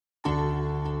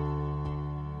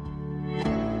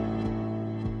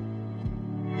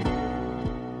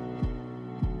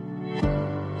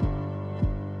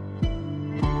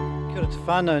te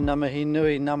whānau, ngā mihi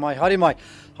nui, ngā mai haere mai.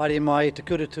 Haere mai I te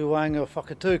kura tūanga o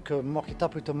whakatū, ko moki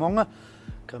tapu te monga,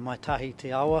 ko mai tahi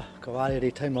te awa, ko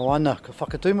arere te moana, ko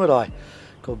whakatū marae,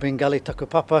 ko Bengali taku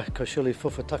papa, ko Shuli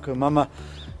Fufa taku mama,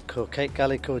 ko Kate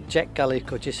Gully, ko Jack Gully,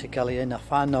 ko Jesse Gully, e ngā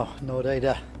whānau, nō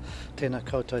reira, tēnā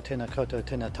koutou, tēnā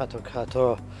tātou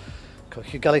katoa, ko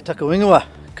Hugh Gully taku ingoa,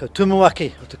 ko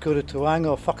Tumuaki o te kura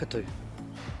tūanga o whakatū.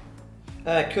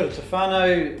 Kia ora te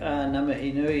whānau, ngā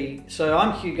mihi nui. So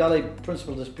I'm Hugh Gully,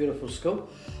 principal of this beautiful school.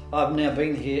 I've now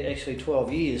been here actually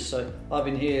 12 years, so I've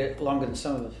been here longer than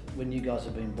some of when you guys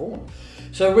have been born.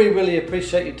 So we really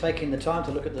appreciate you taking the time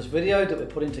to look at this video that we're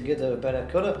putting together about our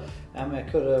kura. Our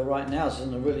kura right now is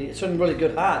in really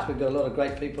good heart. We've got a lot of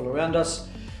great people around us.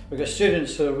 We've got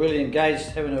students who are really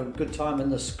engaged, having a good time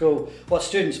in the school. What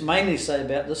students mainly say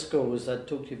about this school is they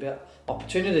talk to you about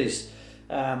opportunities.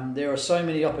 There are so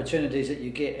many opportunities that you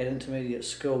get at intermediate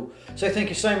school. So thank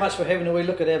you so much for having a wee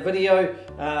look at our video.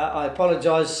 I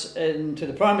apologise to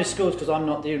the primary schools because I'm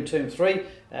not there in term 3,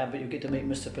 but you'll get to meet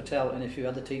Mr Patel and a few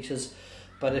other teachers.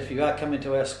 But if you are coming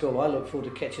to our school, I look forward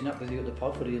to catching up with you at the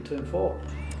Paupuri in term 4.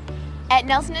 At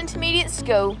Nelson Intermediate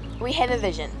School, we have a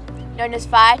vision, known as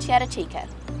Whae Te Ara Tika.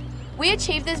 We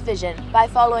achieve this vision by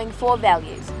following 4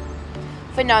 values: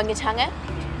 whanaungatanga,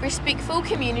 respectful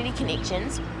community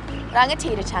connections,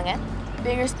 rangatiratanga,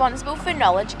 being responsible for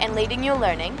knowledge and leading your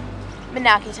learning,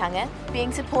 manaakitanga,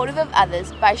 being supportive of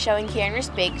others by showing care and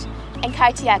respect, and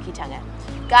kaitiakitanga,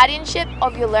 guardianship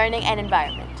of your learning and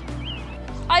environment.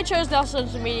 I chose Nelson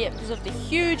Intermediate because of the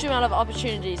huge amount of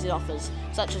opportunities it offers,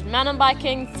 such as mountain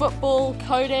biking, football,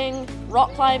 coding,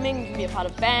 rock climbing, you can be a part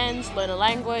of bands, learn a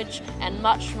language, and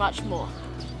much, much more.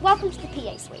 Welcome to the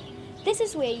PA Suite. This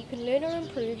is where you can learn or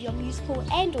improve your musical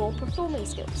and/or performing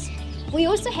skills. We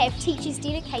also have teachers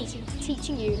dedicated to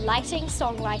teaching you lighting,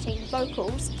 songwriting,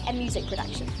 vocals and music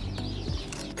production.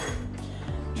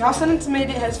 Nelson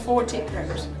Intermediate has 4 tech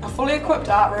rooms, a fully equipped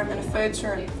art room and a foods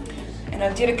room, and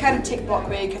a dedicated tech block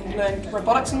where you can learn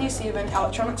robotics in year 7,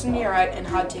 electronics in year 8 and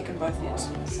hard tech in both years.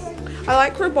 I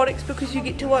like robotics because you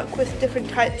get to work with different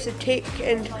types of tech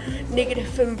and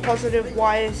negative and positive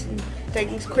wires and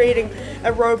things, creating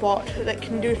a robot that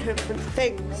can do different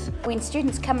things. When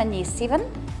students come in year 7,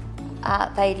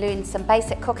 they learn some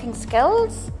basic cooking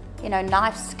skills,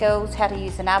 knife skills, how to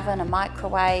use an oven, a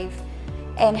microwave,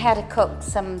 and how to cook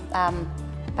some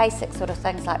basic sort of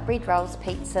things like bread rolls,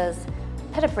 pizzas,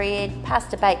 pita bread,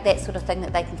 pasta bake, that sort of thing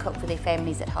that they can cook for their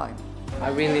families at home. I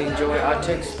really enjoy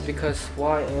artics because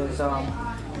why is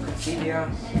easier.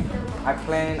 I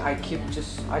plan, I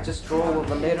just draw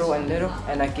with a little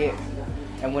and I get,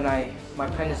 and when my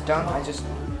pen is done,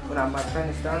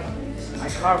 I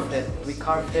carved it, we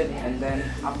carved it, and then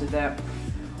after that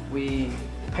we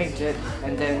paint it,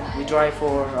 and then we dry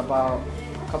for about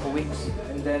a couple weeks,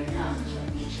 and then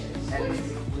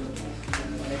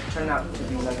it turned out to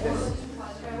be like this.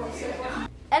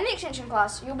 In the extension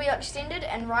class, you'll be extended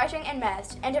in writing and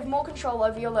maths and have more control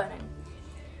over your learning.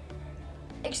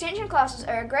 Extension classes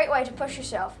are a great way to push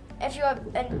yourself if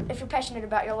you're passionate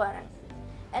about your learning.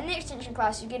 In the extension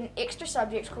class, you get an extra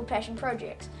subject called passion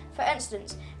projects. For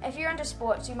instance, if you're into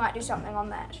sports, you might do something on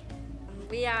that.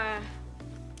 We are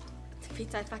Te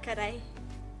Pitai Whakarei.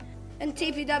 In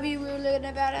TPW, we learn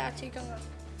about our tikanga.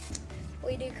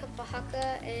 We do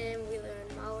kapahaka and we learn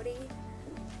Māori.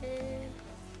 And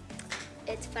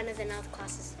it's funner than other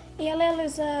classes. ELL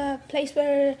is a place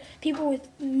where people with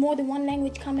more than one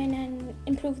language come in and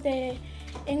improve their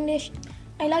English.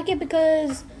 I like it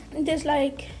because there's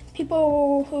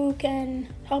people who can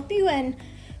help you and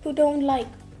who don't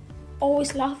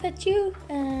always laugh at you,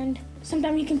 and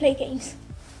sometimes you can play games.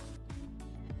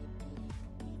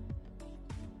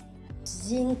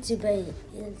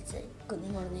 Good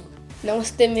morning.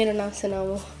 Namaste, mero naam se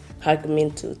Namo.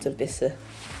 Argumento te empecé.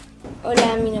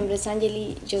 Hola, mi nombre es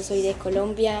Angeli, yo soy de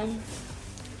Colombia,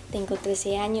 tengo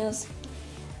 13 años,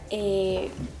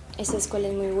 esta escuela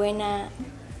es muy buena.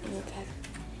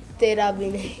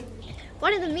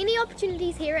 One of the many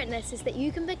opportunities here at NIS is that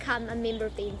you can become a member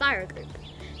of the Enviro Group.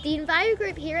 The Enviro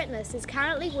Group here at NIS is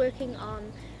currently working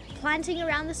on planting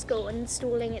around the school and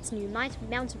installing its new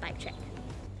mountain bike track.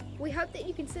 We hope that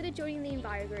you consider joining the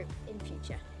Enviro Group in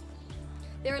future.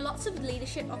 There are lots of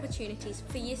leadership opportunities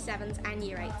for Year 7s and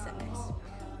Year 8s at NIS.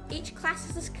 Each class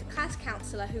has a class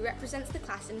counsellor who represents the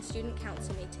class in student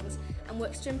council meetings and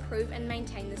works to improve and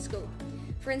maintain the school.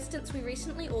 For instance, we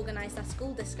recently organised our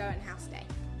school disco and house day.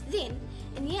 Then,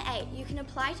 in Year 8, you can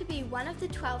apply to be one of the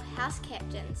 12 house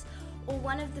captains or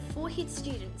one of the 4 head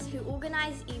students who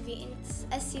organise events,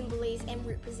 assemblies and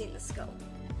represent the school.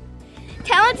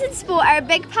 Talents in sport are a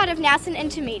big part of Nelson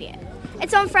Intermediate.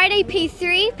 It's on Friday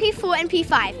P3, P4 and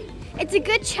P5. It's a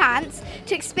good chance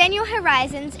to expand your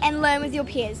horizons and learn with your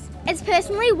peers. It's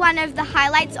personally one of the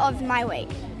highlights of my week.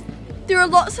 There are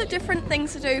lots of different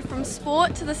things to do from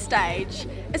sport to the stage.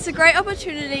 It's a great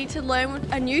opportunity to learn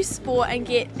a new sport and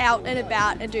get out and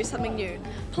about and do something new.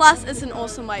 Plus, it's an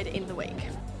awesome way to end the week.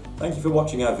 Thank you for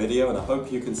watching our video, and I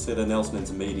hope you consider Nelson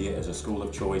Intermediate as a school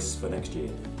of choice for next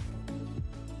year.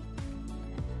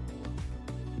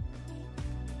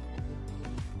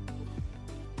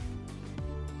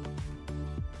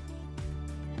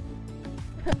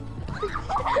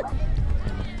 Ha